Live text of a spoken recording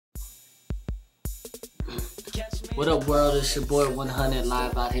What up, world? It's your boy OneHunned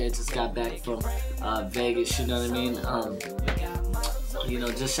live out here. Just got back from Vegas, you know what I mean? You know,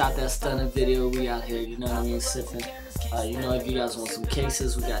 just shot that stunning video. We out here, you know what I mean, sipping. You know, if you guys want some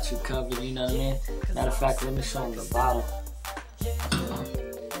cases, we got you covered, you know what I mean? Matter of fact, let me show them the bottle.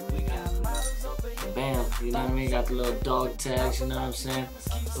 Bam, you know what I mean? Got the little dog tags, you know what I'm saying?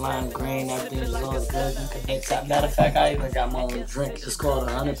 Lime green, everything is all good. You can mix that. Matter of fact, I even got my own drink. It's called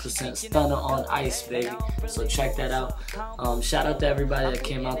 100% Stunna On Ice, baby. So check that out. Shout out to everybody that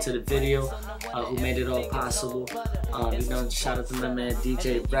came out to the video, who made it all possible. You know, shout out to my man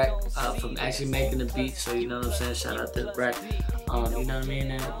DJ Breck from actually making the beat. So you know what I'm saying? Shout out to Breck. You know what I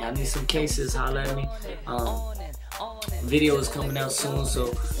mean? And y'all need some cases, holla at me. Video is coming out soon,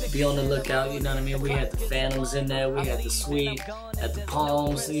 so be on the lookout, you know what I mean? We had the Phantoms in there, we had the Sweet, had the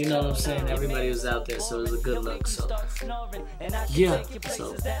Palms, you know what I'm saying? Everybody was out there, so it was a good look. So yeah,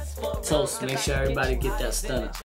 so toast, make sure everybody get that stunner.